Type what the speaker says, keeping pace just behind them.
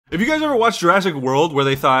If you guys ever watched Jurassic World where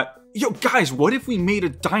they thought, yo guys, what if we made a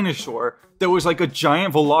dinosaur that was like a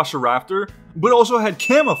giant velociraptor, but also had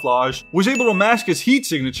camouflage, was able to mask his heat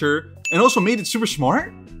signature, and also made it super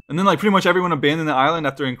smart? And then like pretty much everyone abandoned the island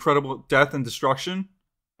after incredible death and destruction?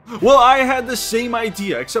 Well, I had the same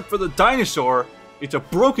idea, except for the dinosaur, it's a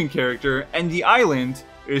broken character, and the island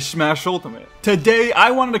is Smash Ultimate. Today,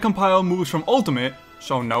 I wanted to compile moves from Ultimate,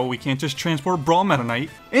 so no, we can't just transport Brawl Meta Knight,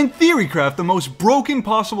 and theorycraft the most broken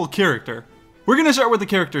possible character. We're gonna start with the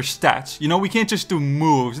character's stats. You know, we can't just do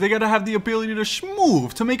moves, they gotta have the ability to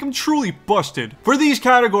schmoove to make them truly busted. For these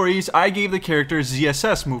categories, I gave the character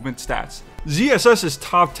ZSS movement stats. ZSS is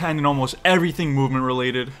top 10 in almost everything movement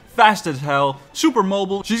related, fast as hell, super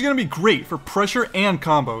mobile, she's gonna be great for pressure and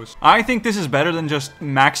combos. I think this is better than just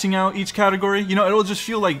maxing out each category. You know, it'll just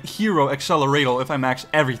feel like Hero Acceleratal if I max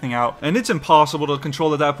everything out, and it's impossible to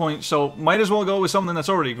control at that point, so might as well go with something that's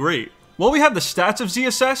already great. While we have the stats of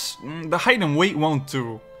ZSS, the height and weight won't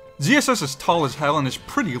do. ZSS is tall as hell and is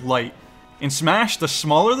pretty light. In Smash, the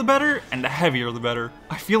smaller the better, and the heavier the better.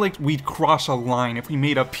 I feel like we'd cross a line if we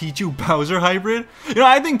made a Pichu-Bowser hybrid. You know,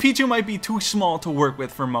 I think Pichu might be too small to work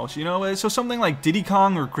with for most, you know? So something like Diddy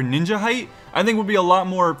Kong or Greninja height, I think would be a lot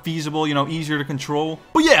more feasible, you know, easier to control.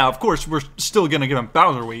 But yeah, of course, we're still gonna give him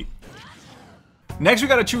Bowser weight. Next, we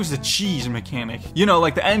gotta choose the cheese mechanic. You know,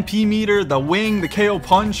 like the NP meter, the wing, the KO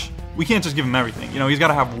punch. We can't just give him everything, you know, he's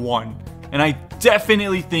gotta have one. And I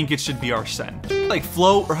definitely think it should be Arsene. Like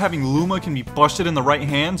Flo or having Luma can be busted in the right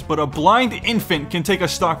hands, but a blind infant can take a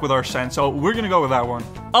stock with Arsene, so we're gonna go with that one.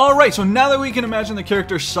 Alright, so now that we can imagine the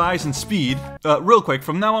character's size and speed, real quick,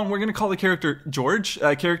 from now on we're gonna call the character George.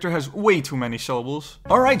 Character has way too many syllables.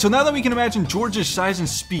 Alright, so now that we can imagine George's size and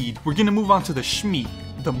speed, we're gonna move on to the Shmee,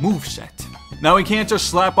 the moveset. Now we can't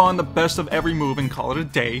just slap on the best of every move and call it a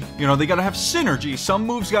day. You know, they gotta have synergy. Some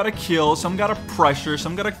moves gotta kill, some gotta pressure,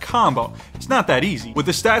 some gotta combo. It's not that easy. With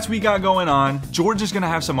the stats we got going on, George is gonna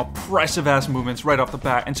have some oppressive ass movements right off the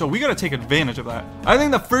bat, and so we gotta take advantage of that. I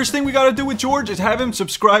think the first thing we gotta do with George is have him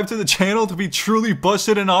subscribe to the channel to be truly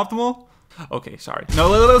busted and optimal. Okay, sorry. No,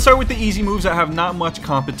 let's start with the easy moves that have not much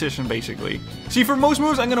competition, basically. See, for most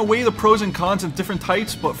moves, I'm gonna weigh the pros and cons of different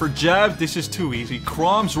types, but for jab, this is too easy.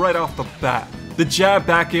 Chrom's right off the bat. The jab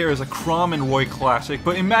back air is a Chrom and Roy classic,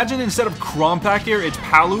 but imagine instead of Chrom back air, it's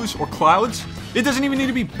Palus or Clouds. It doesn't even need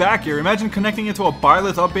to be back air. Imagine connecting it to a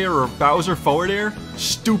Byleth up air or a Bowser forward air.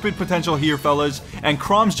 Stupid potential here, fellas. And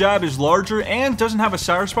Chrom's jab is larger and doesn't have a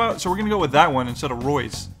sour spot, so we're gonna go with that one instead of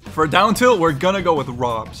Roy's. For a down tilt, we're gonna go with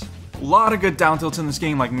Rob's. A lot of good down tilts in this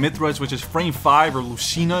game, like Mithra's, which is frame 5, or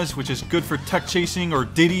Lucina's, which is good for tech chasing, or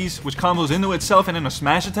Diddy's, which combos into itself and into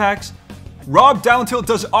smash attacks. Rob down tilt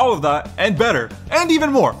does all of that, and better, and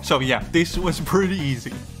even more. So yeah, this was pretty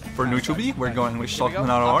easy. For neutral B, we're going with Shulkman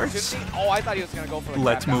Auto Arts. Oh, I thought he was gonna go for like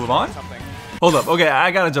let's move on. Hold up, okay,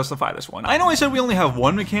 I gotta justify this one. I know I said we only have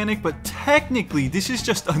one mechanic, but technically this is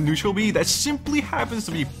just a neutral B that simply happens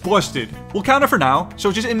to be busted. We'll count it for now,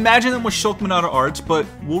 so just imagine them with Shulkman Auto Arts, but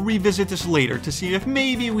we'll revisit this later to see if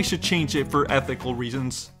maybe we should change it for ethical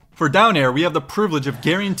reasons. For down air, we have the privilege of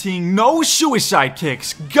guaranteeing no suicide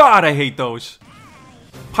kicks. God, I hate those.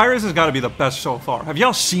 Pyrus has gotta be the best so far. Have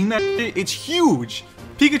y'all seen that? It's huge.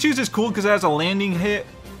 Pikachu's is cool because it has a landing hit.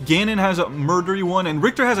 Ganon has a murdery one, and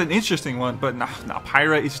Richter has an interesting one, but nah,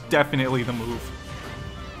 Pyra is definitely the move.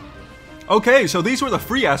 Okay, so these were the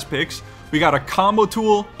free-ass picks. We got a combo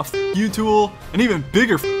tool, a f*** you tool, an even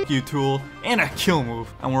bigger f*** you tool, and a kill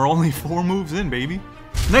move. And we're only 4 moves in, baby.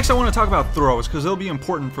 Next, I want to talk about throws, because they'll be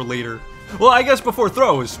important for later. Well, I guess before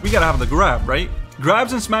throws, we gotta have the grab, right?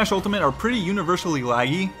 Grabs in Smash Ultimate are pretty universally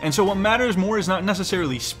laggy, and so what matters more is not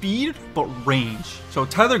necessarily speed, but range. So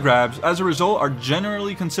tether grabs, as a result, are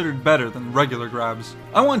generally considered better than regular grabs.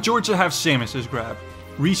 I want George to have Samus's grab.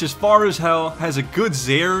 Reaches far as hell, has a good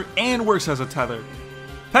Zair, and works as a tether.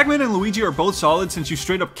 Pac-Man and Luigi are both solid since you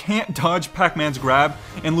straight up can't dodge Pac-Man's grab,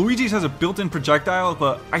 and Luigi's has a built-in projectile,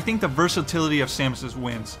 but I think the versatility of Samus's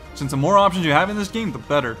wins. Since the more options you have in this game, the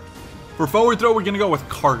better. For forward throw, we're gonna go with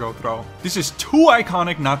cargo throw. This is too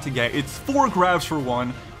iconic not to get. It's 4 grabs for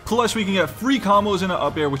 1, plus we can get free combos in an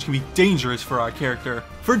up air, which can be dangerous for our character.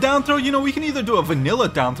 For down throw, you know, we can either do a vanilla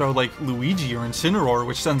down throw like Luigi or Incineroar,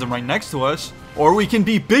 which sends them right next to us, or we can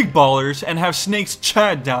be big ballers and have Snake's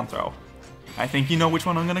Chad down throw. I think you know which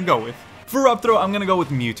one I'm gonna go with. For up throw, I'm gonna go with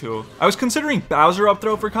Mewtwo. I was considering Bowser up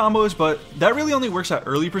throw for combos, but that really only works at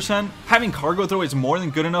early percent. Having cargo throw is more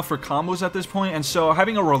than good enough for combos at this point, and so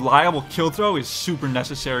having a reliable kill throw is super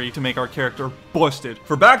necessary to make our character busted.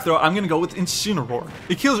 For back throw, I'm gonna go with Incineroar.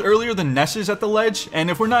 It kills earlier than Ness's at the ledge, and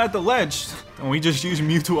if we're not at the ledge, then we just use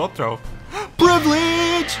Mewtwo up throw.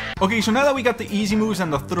 Privilege! Okay, so now that we got the easy moves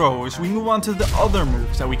and the throws, we move on to the other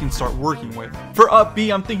moves that we can start working with. For up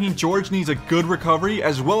B, I'm thinking George needs a good recovery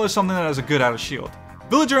as well as something that has a good out of shield.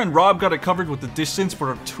 Villager and Rob got it covered with the distance but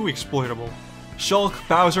are too exploitable. Shulk,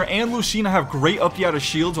 Bowser, and Lucina have great up B out of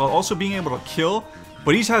shields while also being able to kill,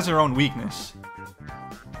 but each has their own weakness.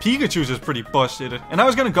 Pikachu's is pretty busted, and I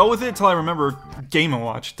was gonna go with it till I remember Game &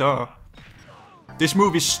 Watch, duh. This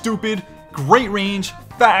move is stupid, great range,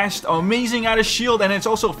 fast, amazing out of shield, and it's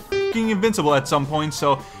also f***ing invincible at some point,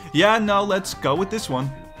 so yeah, no, let's go with this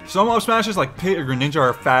one. Some up smashes like Pit or Greninja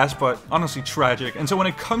are fast, but honestly tragic, and so when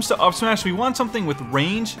it comes to up smash, we want something with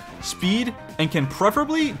range, speed, and can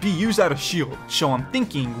preferably be used out of shield, so I'm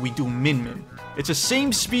thinking we do Min Min. It's the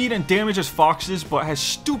same speed and damage as Fox's, but has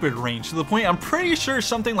stupid range, to the point I'm pretty sure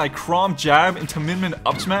something like Chrom Jab into Min Min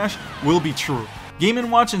up smash will be true.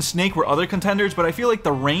 Game & Watch and Snake were other contenders, but I feel like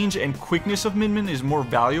the range and quickness of Min Min is more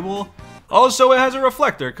valuable. Also, it has a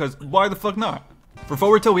reflector, cause why the fuck not? For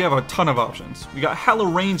forward tilt, we have a ton of options. We got hella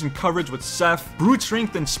range and coverage with Seph, brute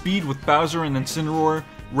strength and speed with Bowser and Incineroar,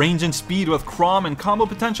 range and speed with Chrom, and combo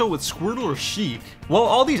potential with Squirtle or Sheik. While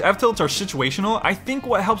all these F-tilts are situational, I think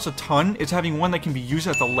what helps a ton is having one that can be used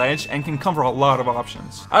at the ledge and can cover a lot of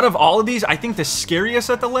options. Out of all of these, I think the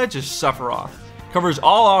scariest at the ledge is Sephiroth. Covers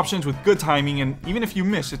all options with good timing, and even if you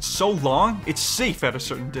miss, it's so long, it's safe at a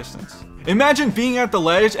certain distance. Imagine being at the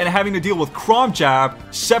ledge and having to deal with Chrom Jab,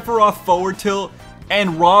 Sephiroth forward tilt,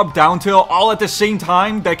 and Rob down tilt all at the same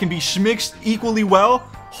time that can be schmixed equally well.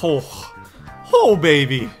 Oh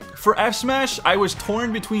baby. For F Smash, I was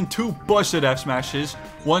torn between two busted F Smashes,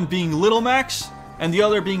 one being Little Max and the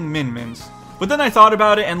other being Min Min's. But then I thought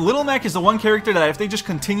about it, and Little Mac is the one character that if they just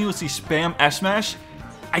continuously spam F Smash,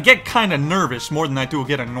 I get kinda nervous more than I do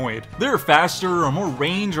get annoyed. There are faster or more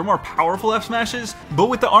range or more powerful F Smashes, but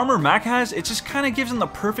with the armor Mac has, it just kinda gives them the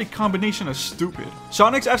perfect combination of stupid.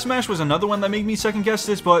 Sonic's F Smash was another one that made me second guess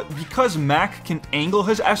this, but because Mac can angle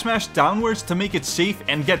his F Smash downwards to make it safe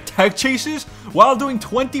and get tech chases while doing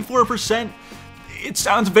 24%, it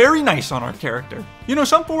sounds very nice on our character. You know,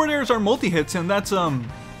 some forward airs are multi-hits, and that's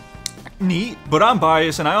neat, but I'm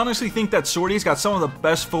biased, and I honestly think that Swordy's got some of the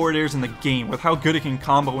best forward airs in the game with how good it can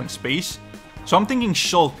combo in space. So I'm thinking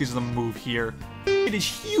Shulk is the move here. It is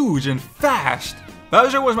huge and fast.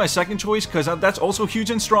 Bowser was my second choice because that's also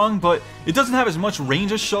huge and strong, but it doesn't have as much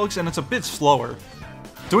range as Shulk's and it's a bit slower.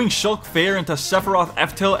 Doing Shulk fair into Sephiroth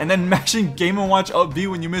F-tilt and then mashing Game & Watch up B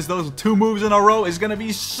when you miss those two moves in a row is gonna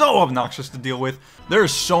be so obnoxious to deal with. There are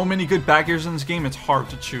so many good back airs in this game, it's hard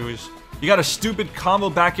to choose. You got a stupid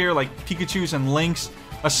combo back air like Pikachu's and Link's,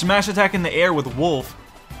 a smash attack in the air with Wolf,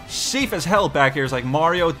 safe as hell back airs like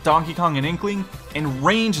Mario, Donkey Kong, and Inkling, and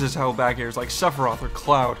ranged as hell back airs like Sephiroth or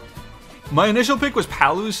Cloud. My initial pick was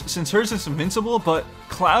Palu's since hers is invincible, but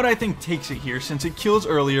Cloud I think takes it here since it kills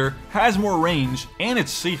earlier, has more range, and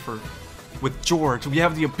it's safer. With George, we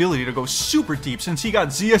have the ability to go super deep since he got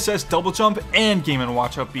ZSS double jump and Game &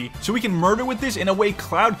 Watch up B, so we can murder with this in a way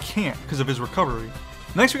Cloud can't because of his recovery.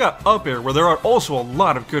 Next we got up air, where there are also a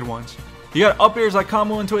lot of good ones. You got up airs that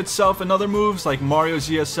combo into itself and other moves like Mario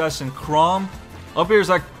ZSS and Chrom. Up airs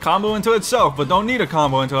that combo into itself but don't need a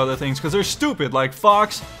combo into other things because they're stupid like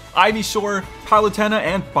Fox, Ivysaur, Palutena,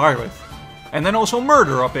 and Byleth. And then also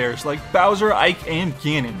murder up airs like Bowser, Ike, and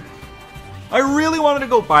Ganon. I really wanted to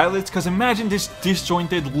go Byleth because imagine this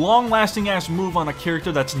disjointed, long-lasting ass move on a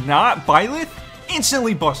character that's not Byleth,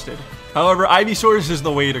 instantly busted. However, Ivysaur's is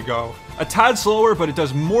the way to go. A tad slower, but it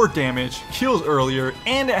does more damage, kills earlier,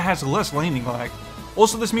 and it has less landing lag.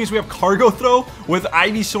 Also, this means we have Cargo Throw with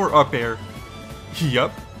Ivysaur up air.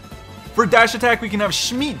 Yup. For dash attack, we can have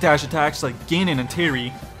Schmeat dash attacks like Ganon and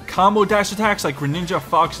Terry, combo dash attacks like Greninja,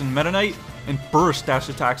 Fox, and Meta Knight, and burst dash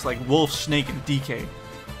attacks like Wolf, Snake, and DK.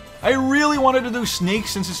 I really wanted to do Snake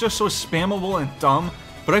since it's just so spammable and dumb,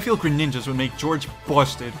 but I feel Greninjas would make George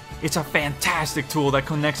busted. It's a fantastic tool that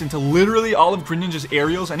connects into literally all of Greninja's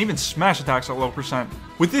aerials and even smash attacks at low percent.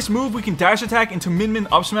 With this move, we can dash attack into Min Min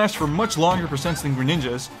up smash for much longer percents than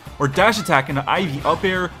Greninja's, or dash attack into Ivy up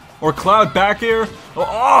air, or Cloud back air.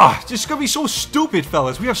 This is gonna be so stupid,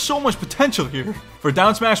 fellas. We have so much potential here. For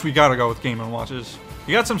down smash, we gotta go with Game & Watches.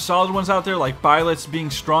 You got some solid ones out there like Byleth's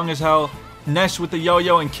being strong as hell, Ness with the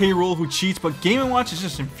yo-yo, and K-Rool who cheats, but Game & Watch is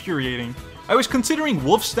just infuriating. I was considering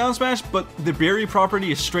Wolf's down smash, but the Barry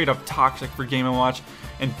property is straight up toxic for Game & Watch,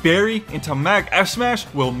 and Barry into Mag F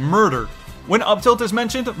smash will murder. When up tilt is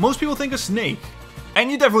mentioned, most people think of Snake,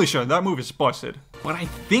 and you definitely should, that move is busted. But I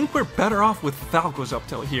think we're better off with Falco's up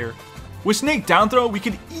tilt here. With Snake down throw, we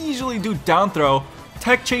could easily do down throw,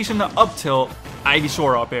 tech chase into up tilt,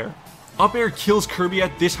 Ivysaur up air. Up air kills Kirby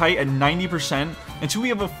at this height at 90%, until we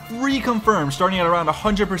have a free confirm starting at around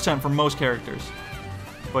 100% for most characters.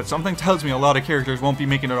 But something tells me a lot of characters won't be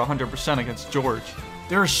making it 100% against George.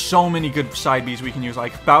 There are so many good side Bs we can use,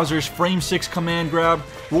 like Bowser's Frame 6 command grab,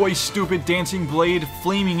 Roy's stupid Dancing Blade,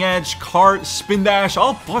 Flaming Edge, Cart, Spin Dash,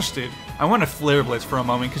 all busted. I want a Flare Blitz for a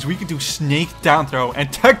moment because we could do Snake Down Throw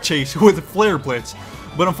and Tech Chase with Flare Blitz.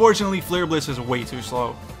 But unfortunately, Flare Blitz is way too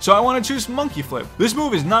slow. So I want to choose Monkey Flip. This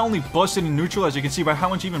move is not only busted in neutral, as you can see by how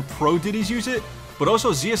much even Pro Diddy's use it, but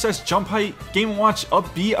also ZSS Jump Height, Game & Watch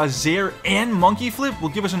Up B, a Zair, and Monkey Flip will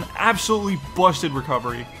give us an absolutely busted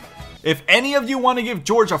recovery. If any of you want to give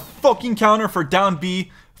George a fucking counter for down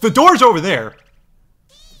B, the door's over there.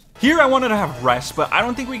 Here I wanted to have rest, but I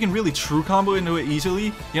don't think we can really true combo into it easily.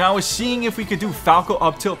 You know, I was seeing if we could do Falco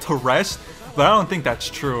up tilt to rest, but I don't think that's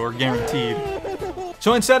true or guaranteed.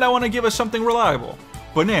 So instead I want to give us something reliable.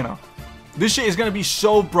 Banana. This shit is going to be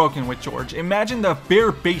so broken with George. Imagine the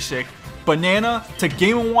bare basic Banana to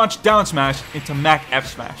Game & Watch down smash into Mac F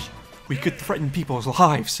smash. We could threaten people's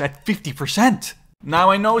lives at 50%.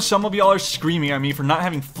 Now I know some of y'all are screaming at me for not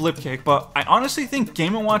having Flip Kick, but I honestly think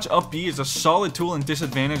Game & Watch Up B is a solid tool and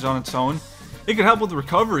disadvantage on its own. It could help with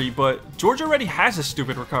recovery, but George already has a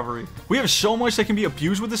stupid recovery. We have so much that can be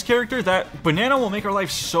abused with this character that Banana will make our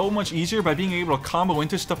life so much easier by being able to combo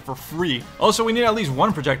into stuff for free. Also, we need at least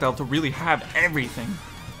one projectile to really have everything.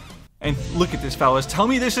 And look at this, fellas. Tell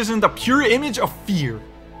me this isn't the pure image of fear.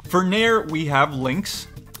 For Nair, we have Lynx.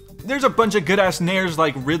 There's a bunch of good-ass Nairs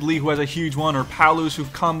like Ridley, who has a huge one, or Palus, who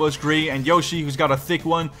combos great, and Yoshi, who's got a thick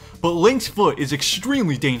one. But Link's foot is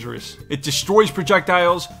extremely dangerous. It destroys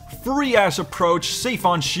projectiles, free-ass approach, safe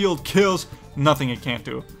on shield, kills, nothing it can't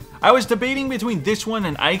do. I was debating between this one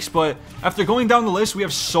and Ike's, but after going down the list, we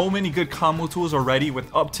have so many good combo tools already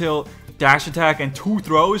with up tilt, dash attack, and 2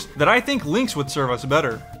 throws that I think Lynx would serve us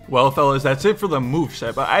better. Well, fellas, that's it for the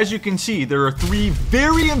moveset, but as you can see, there are 3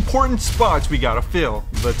 very important spots we gotta fill.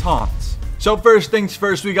 The taunts. So first things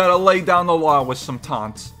first, we gotta lay down the law with some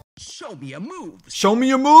taunts. Show me your moves. Show me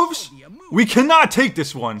your moves? We cannot take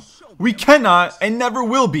this one. We cannot and never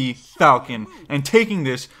will be Falcon, and taking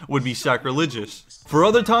this would be sacrilegious. For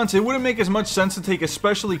other taunts, it wouldn't make as much sense to take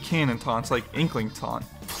especially canon taunts like Inkling taunt.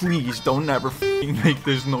 Please don't never f***ing make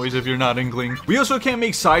this noise if you're not Inkling. We also can't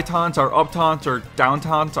make side taunts, our up taunts, or down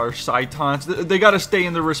taunts, our side taunts. They gotta stay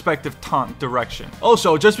in the respective taunt direction.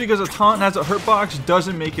 Also, just because a taunt has a hurt box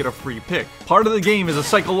doesn't make it a free pick. Part of the game is a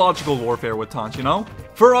psychological warfare with taunts, you know?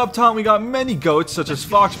 For up taunt, we got many goats such as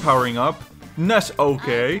Fox powering up, Ness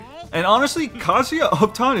okay, and honestly, Kazuya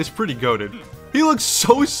up taunt is pretty goated. He looks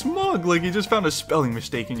so smug, like he just found a spelling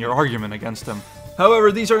mistake in your argument against him.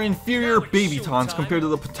 However, these are inferior baby taunts compared to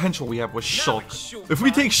the potential we have with Shulk. If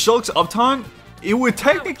we take Shulk's up taunt, it would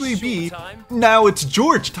technically be, now it's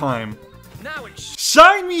George time.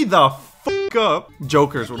 Sign me the f*** up.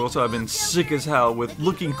 Jokers would also have been sick as hell with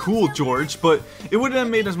looking cool George, but it wouldn't have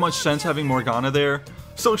made as much sense having Morgana there.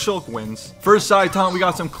 So Shulk wins. First side taunt, we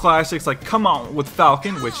got some classics like Come On with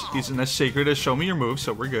Falcon, which isn't as sacred as Show Me Your Moves,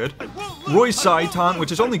 so we're good. Roy's side taunt,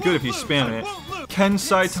 which is only good if you spam it. Ken's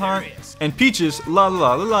side taunt, and Peach's La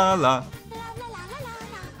La La La La.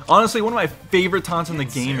 Honestly, one of my favorite taunts in the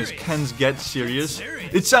game is Ken's Get Serious.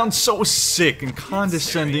 It sounds so sick and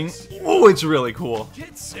condescending. Oh, it's really cool.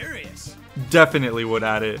 Definitely would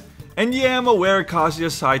add it. And yeah, I'm aware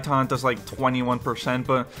Kazuya's side taunt does like 21%,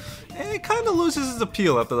 but it kind of loses its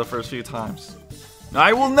appeal after the first few times.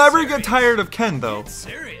 I will never get tired of Ken though.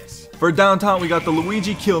 For down taunt, we got the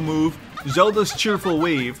Luigi kill move, Zelda's cheerful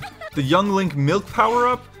wave, the Young Link milk power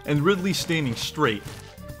up, and Ridley standing straight.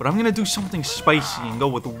 But I'm gonna do something spicy and go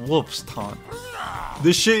with Wolf's taunt.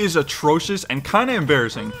 This shit is atrocious and kinda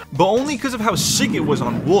embarrassing, but only because of how sick it was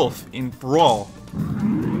on Wolf in Brawl.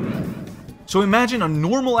 So imagine a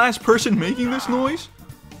normal ass person making this noise?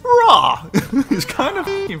 Raw! It's kind of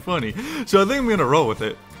f***ing funny, so I think I'm gonna roll with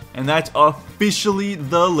it. And that's officially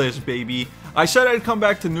the list, baby. I said I'd come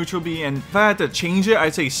back to Neutral B, and if I had to change it,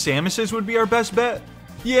 I'd say Samus's would be our best bet.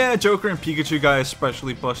 Yeah, Joker and Pikachu got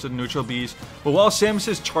especially busted Neutral Bs, but while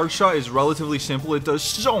Samus's charge shot is relatively simple, it does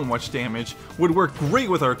so much damage, would work great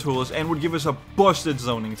with our tools, and would give us a busted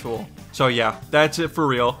zoning tool. So yeah, that's it for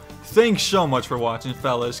real. Thanks so much for watching,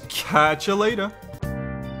 fellas. Catch ya later.